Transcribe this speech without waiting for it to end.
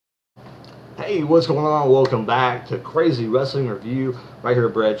Hey, what's going on? Welcome back to Crazy Wrestling Review right here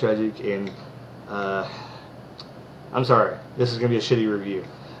at Brad Tragic. And I'm sorry, this is going to be a shitty review.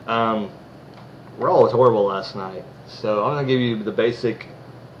 Raw was horrible last night, so I'm going to give you the basic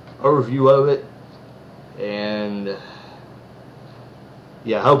overview of it. And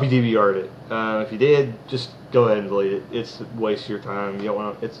yeah, I hope you DVR'd it. If you did, just go ahead and delete it. It's a waste of your time. You don't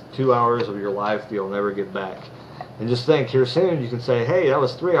want to, it's 2 hours of your life that you'll never get back. And just think, here soon you can say, hey, that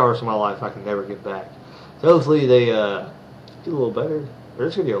was 3 hours of my life I can never get back. So hopefully they do a little better.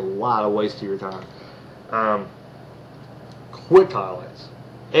 There's going to be a lot of waste of your time. Quick highlights.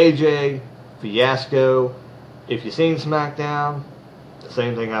 AJ, fiasco. If you've seen SmackDown, the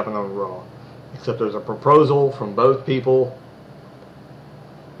same thing happened on Raw. Except there's a proposal from both people.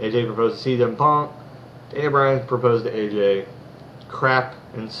 AJ proposed to CM Punk. Daniel Bryan proposed to AJ. Crap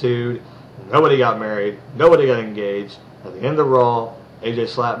ensued. Nobody got married. Nobody got engaged. At the end of Raw, AJ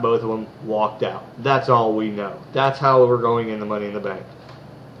slapped both of them, walked out. That's all we know. That's how we're going into Money in the Bank.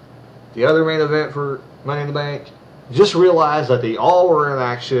 The other main event for Money in the Bank, just realized that they all were in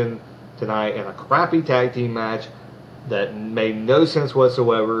action tonight in a crappy tag team match that made no sense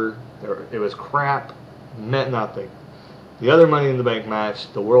whatsoever. It was crap, meant nothing. The other Money in the Bank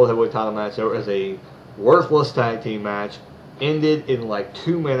match, the World Heavyweight title match, there was a worthless tag team match, ended in like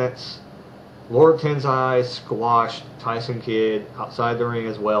 2 minutes. Lord Tensai squashed Tyson Kidd outside the ring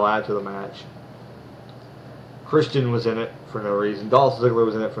as well after the match. Christian was in it for no reason. Dolph Ziggler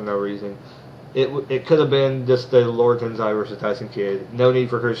was in it for no reason. It could have been just the Lord Tensai versus Tyson Kidd. No need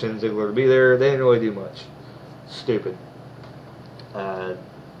for Christian and Ziggler to be there. They didn't really do much. Stupid.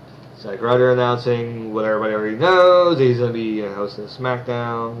 Zack Ryder announcing what everybody already knows. He's going to be hosting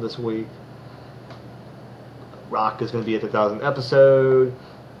SmackDown this week. Rock is going to be at the 1000th episode.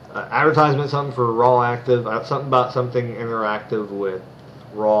 Advertisement, something for Raw Active, something about something interactive with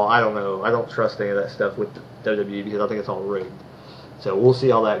Raw. I don't know. I don't trust any of that stuff with WWE because I think it's all rigged. So we'll see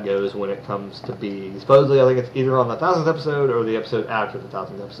how that goes when it comes to be. Supposedly, I think it's either on the 1000th episode or the episode after the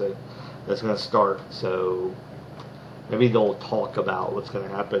 1000th episode that's going to start. So maybe they'll talk about what's going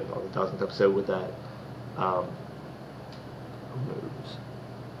to happen on the 1000th episode with that.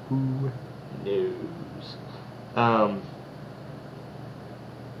 Who knows?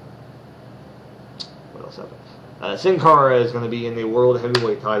 What else happened? Sin Cara is going to be in the World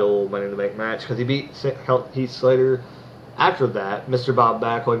Heavyweight title Money in the Bank match because he beat Heath Slater. After that, Mr. Bob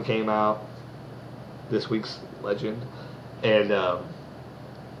Backlund came out, this week's legend, and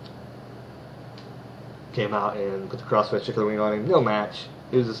came out and put the CrossFit Chicken Wing on him. No match.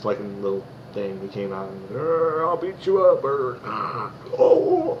 It was just like a little thing. He came out and, I'll beat you up, or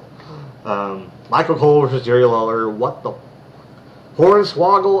oh. Michael Cole versus Jerry Lawler. What the?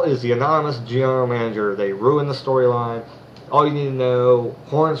 Hornswoggle is the anonymous general manager. They ruined the storyline. All you need to know,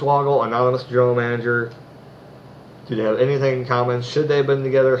 Hornswoggle, anonymous general manager. Do they have anything in common? Should they have been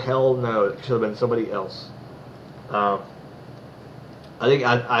together? Hell no. It should have been somebody else. I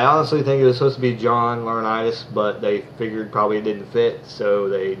honestly think it was supposed to be John Laurinaitis, but they figured probably it didn't fit, so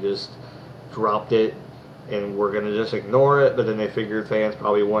they just dropped it. And we're going to just ignore it, but then they figured fans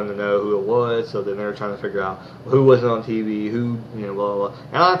probably wanted to know who it was, so then they're trying to figure out who wasn't on TV, who, blah, blah, blah.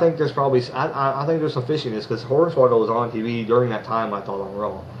 And I think there's probably, I think there's some fishiness, because Hornswoggle was on TV during that time, I thought, on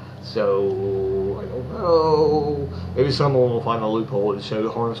Raw. So, I don't know. Maybe someone will find a loophole to show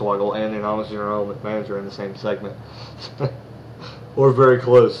Hornswoggle and the anonymous general manager in the same segment. Or very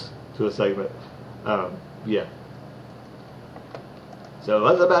close to a segment. Yeah. So,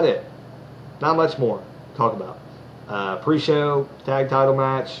 that's about it. Not much more talk about. Pre-show tag title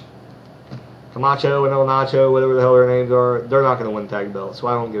match. Camacho and El Nacho, whatever the hell their names are, they're not going to win tag belts, so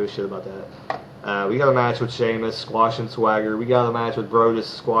I don't give a shit about that. We got a match with Sheamus squashing Swagger. We got a match with Brodus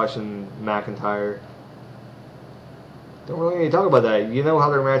squashing McIntyre. Don't really need to talk about that. You know how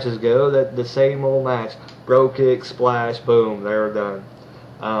their matches go. That the same old match. Bro kick, splash, boom, they're done.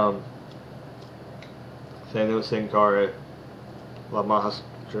 Same thing with Sin Cara. La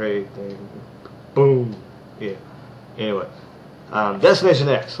Mastre thing. Boom. Yeah. Anyway. Destination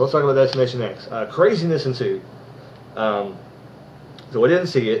X. Let's talk about Destination X. Craziness ensued. So I didn't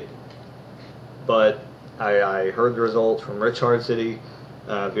see it, but I heard the results from Rich Hard City.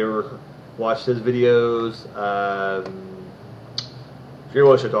 If you ever watched his videos, Fear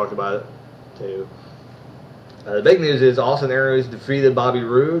Wilshire talked about it too. The big news is Austin Aries defeated Bobby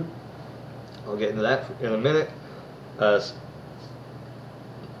Roode. I'll get into that in a minute.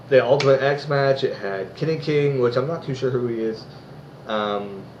 The Ultimate X match, it had Kenny King, which I'm not too sure who he is. I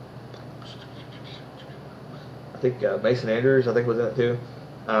think Mason Andrews, I think, was in it too.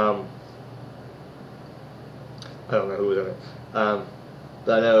 I don't know who was in it.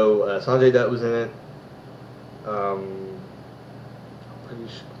 But I know Sanjay Dutt was in it.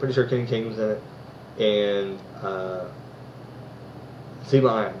 Pretty sure Kenny King was in it, and Zema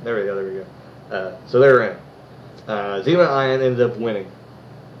Iron. There we go. So they were in. Zema Iron ended up winning,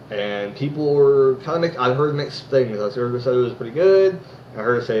 and people were kind of I've heard mixed things. I heard her say it was pretty good. I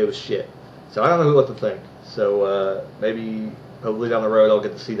heard her say it was shit. So I don't know what to think. So maybe hopefully down the road I'll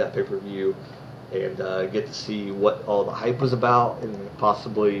get to see that pay-per-view and get to see what all the hype was about and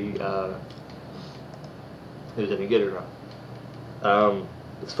possibly if it was any good or not.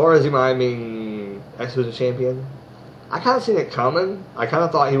 As far as him being X Division champion, I kind of seen it coming. I kind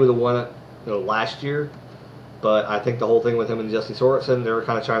of thought he would have won it, last year, but I think the whole thing with him and Jesse Sorensen, they were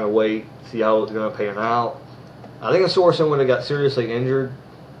kind of trying to wait, see how it was going to pan out. I think if Sorensen would have got seriously injured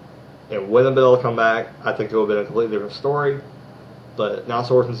and wouldn't have been able to come back, I think it would have been a completely different story. But now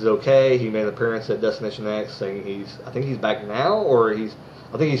Sorensen's okay. He made an appearance at Destination X, saying I think he's back now, or I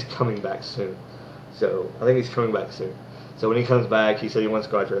think he's coming back soon. So I think he's coming back soon. So when he comes back, he said he wants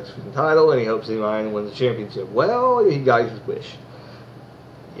to go after the X Division title, and he hopes Iron wins the championship. Well, he got his wish.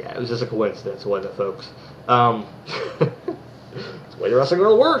 Yeah, it was just a coincidence, wasn't it, folks? It's the way the wrestling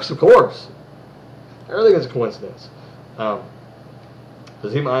world works, of course. Everything is a coincidence.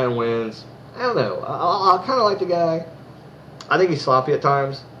 Zema Iron wins. I don't know. I kind of like the guy. I think he's sloppy at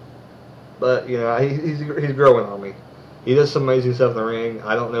times, but he's growing on me. He does some amazing stuff in the ring.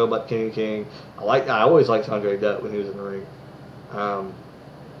 I don't know about Kenny King. I always liked Sanjay Dutt when he was in the ring.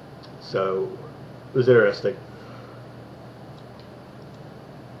 So it was interesting.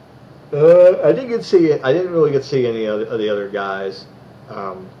 I didn't get to see it. I didn't really get to see any of the other guys.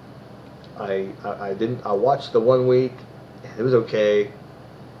 I didn't. I watched the 1 week. It was okay.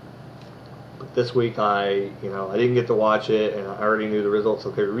 But this week I didn't get to watch it, and I already knew the results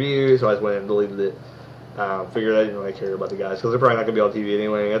of the review, so I just went and deleted it. Figured I didn't really care about the guys because they're probably not going to be on TV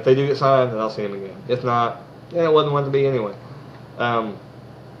anyway. If they do get signed, then I'll see them again. If not, it wasn't meant to be anyway.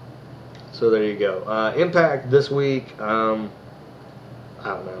 So there you go. Impact this week. I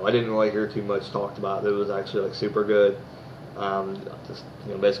don't know. I didn't really hear too much talked about. It was actually super good. Just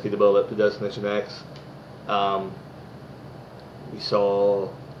basically the build up to Destination X. We saw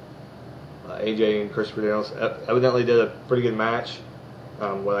AJ and Christopher Daniels evidently did a pretty good match.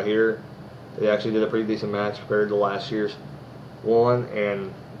 What I hear, they actually did a pretty decent match compared to last year's one,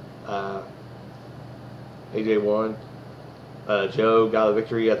 and AJ won. Joe got a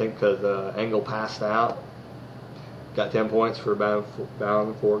victory, I think, because Angle passed out. Got 10 points for Bound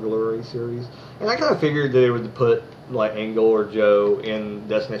for Glory series. And I kind of figured that they would put Angle or Joe in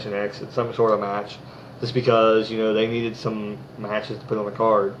Destination X at some sort of match, just because they needed some matches to put on the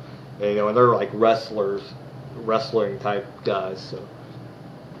card. And they're wrestling type guys, so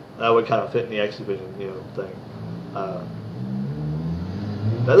that would kind of fit in the X Division thing.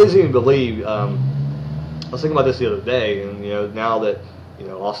 That leads me to believe. I was thinking about this the other day, and now that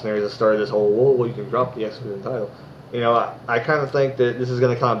Austin Aries has started this whole you can drop the X Division title. I kind of think that this is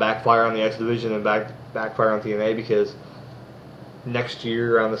going to kind of backfire on the X Division and backfire on TNA, because next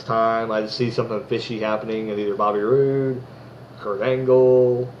year around this time I see something fishy happening in either Bobby Roode, Kurt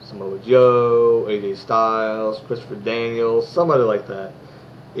Angle, Samoa Joe, AJ Styles, Christopher Daniels, somebody like that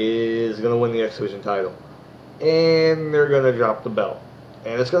is going to win the X Division title, and they're going to drop the belt,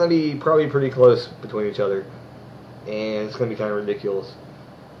 and it's going to be probably pretty close between each other, and it's going to be kind of ridiculous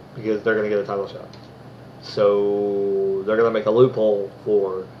because they're going to get a title shot. So they're going to make a loophole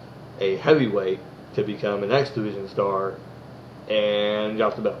for a heavyweight to become an X Division star and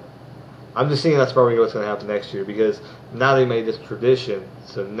drop the belt. I'm just seeing that's probably what's going to happen next year, because now they made this tradition.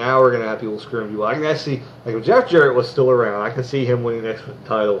 So now we're going to have people screwing people. I can actually, if Jeff Jarrett was still around, I can see him winning the X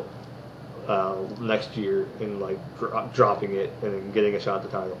title next year and dropping it and then getting a shot at the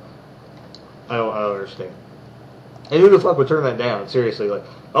title. I don't understand. And who the fuck would turn that down? Seriously,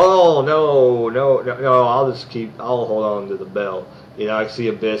 oh no, I'll hold on to the belt. I see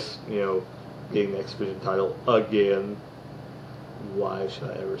Abyss, getting the X Division title again. Why should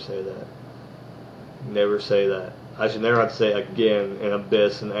I ever say that? Never say that. I should never have to say again and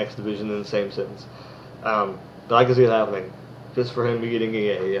Abyss and X Division in the same sentence. But I can see it happening, just for him getting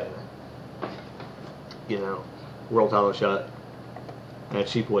a world title shot and a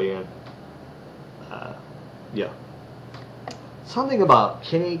cheap way in. Yeah. Something about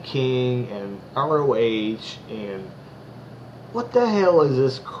Kenny King and ROH and what the hell is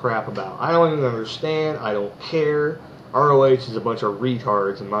this crap about? I don't even understand. I don't care. ROH is a bunch of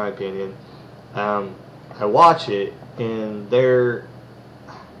retards, in my opinion. I watch it, and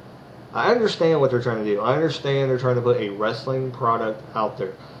I understand what they're trying to do. I understand they're trying to put a wrestling product out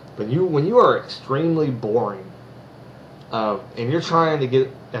there. But when you are extremely boring and you're trying to get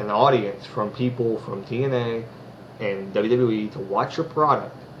an audience from people from TNA and WWE to watch your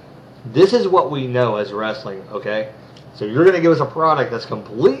product, this is what we know as wrestling, okay? So you're going to give us a product that's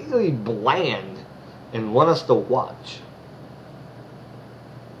completely bland and want us to watch.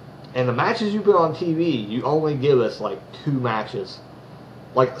 And the matches you put on TV, you only give us like 2 matches.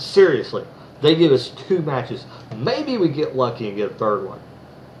 Like, seriously, they give us 2 matches. Maybe we get lucky and get a third one.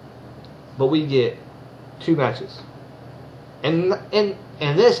 But we get 2 matches. And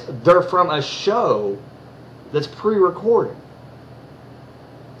this, they're from a show that's pre-recorded.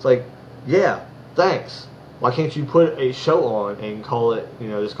 It's like, yeah, thanks. Why can't you put a show on and call it,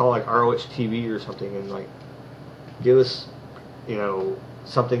 just call it like ROH TV or something, and like give us,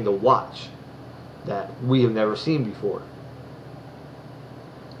 something to watch that we have never seen before.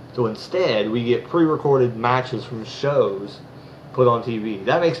 So instead, we get pre-recorded matches from shows put on TV.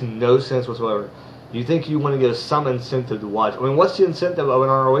 That makes no sense whatsoever. You think you want to get some incentive to watch? I mean, what's the incentive of an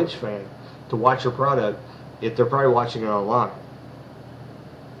ROH fan to watch your product if they're probably watching it online?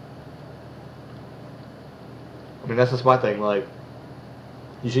 I mean, that's just my thing. Like,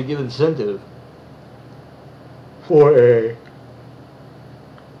 you should give incentive for a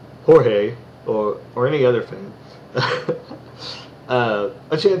Jorge or any other fan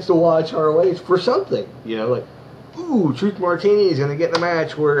a chance to watch ROH for something. Like, ooh, Truth Martini is going to get in a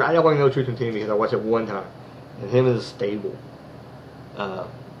match where I don't want to know Truth Martini because I watched it one time, and him and his stable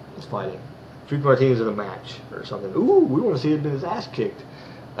is fighting. Truth Martini's in a match or something. Ooh, we want to see him get his ass kicked.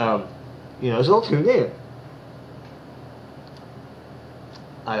 So they'll tune in.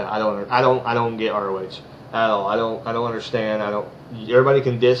 I don't get ROH at all. I don't understand. Everybody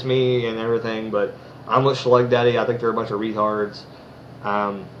can diss me and everything, but I'm a Schleg Daddy. I think they're a bunch of retards.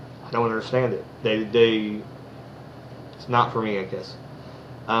 I don't understand it. It's not for me, I guess.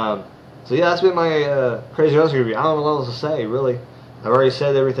 So yeah, that's been my Crazy Wrestling review. I don't know what else to say, really. I've already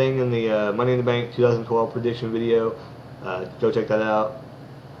said everything in the Money in the Bank 2012 prediction video. Go check that out.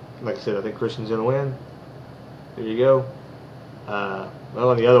 Like I said, I think Christian's going to win. There you go. Well,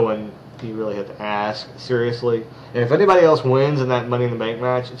 on the other one, you really have to ask seriously. And if anybody else wins in that Money in the Bank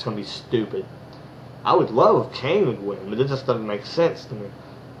match, it's going to be stupid. I would love if Kane would win, but it just doesn't make sense to me.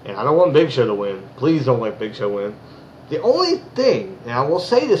 And I don't want Big Show to win. Please don't let Big Show win. The only thing, and I will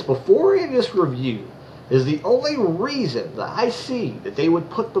say this before in this review, is the only reason that I see that they would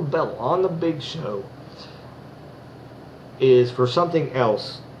put the belt on the Big Show is for something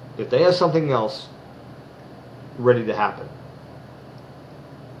else. If they have something else ready to happen.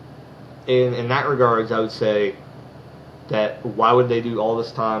 In that regards, I would say that why would they do all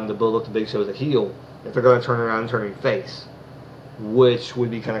this time to build up the Big Show as a heel if they're going to turn around and turn him face, which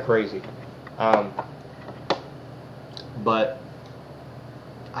would be kind of crazy. But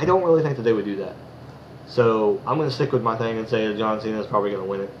I don't really think that they would do that. So I'm going to stick with my thing and say that John Cena is probably going to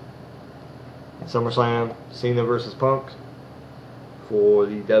win it. SummerSlam, Cena versus Punk for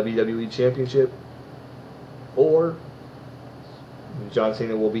the WWE Championship, or John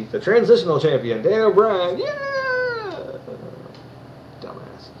Cena will beat the transitional champion, Daniel Bryan. Yeah!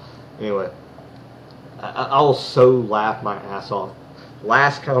 Dumbass. Anyway, I will so laugh my ass off.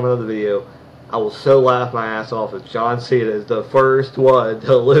 Last comment of the video, I will so laugh my ass off if John Cena is the first one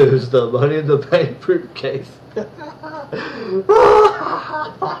to lose the Money in the Bank briefcase. Oh,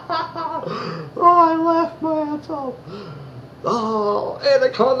 I laughed my ass off. Oh,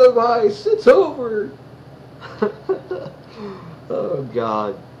 Anaconda Vice, it's over. Oh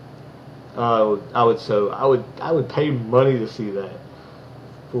God, I would pay money to see that,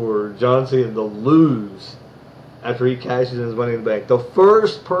 for John Cena to lose after he cashes in his Money in the Bank. The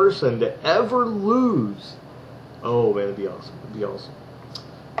first person to ever lose. Oh man, it'd be awesome. It'd be awesome.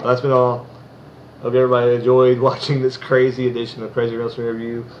 Well, that's been all. Hope everybody enjoyed watching this crazy edition of Crazy Wrestling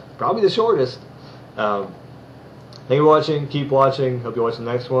Review. Probably the shortest. Thank you for watching. Keep watching. Hope you watch the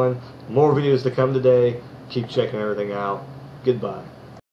next one. More videos to come today. Keep checking everything out. Goodbye.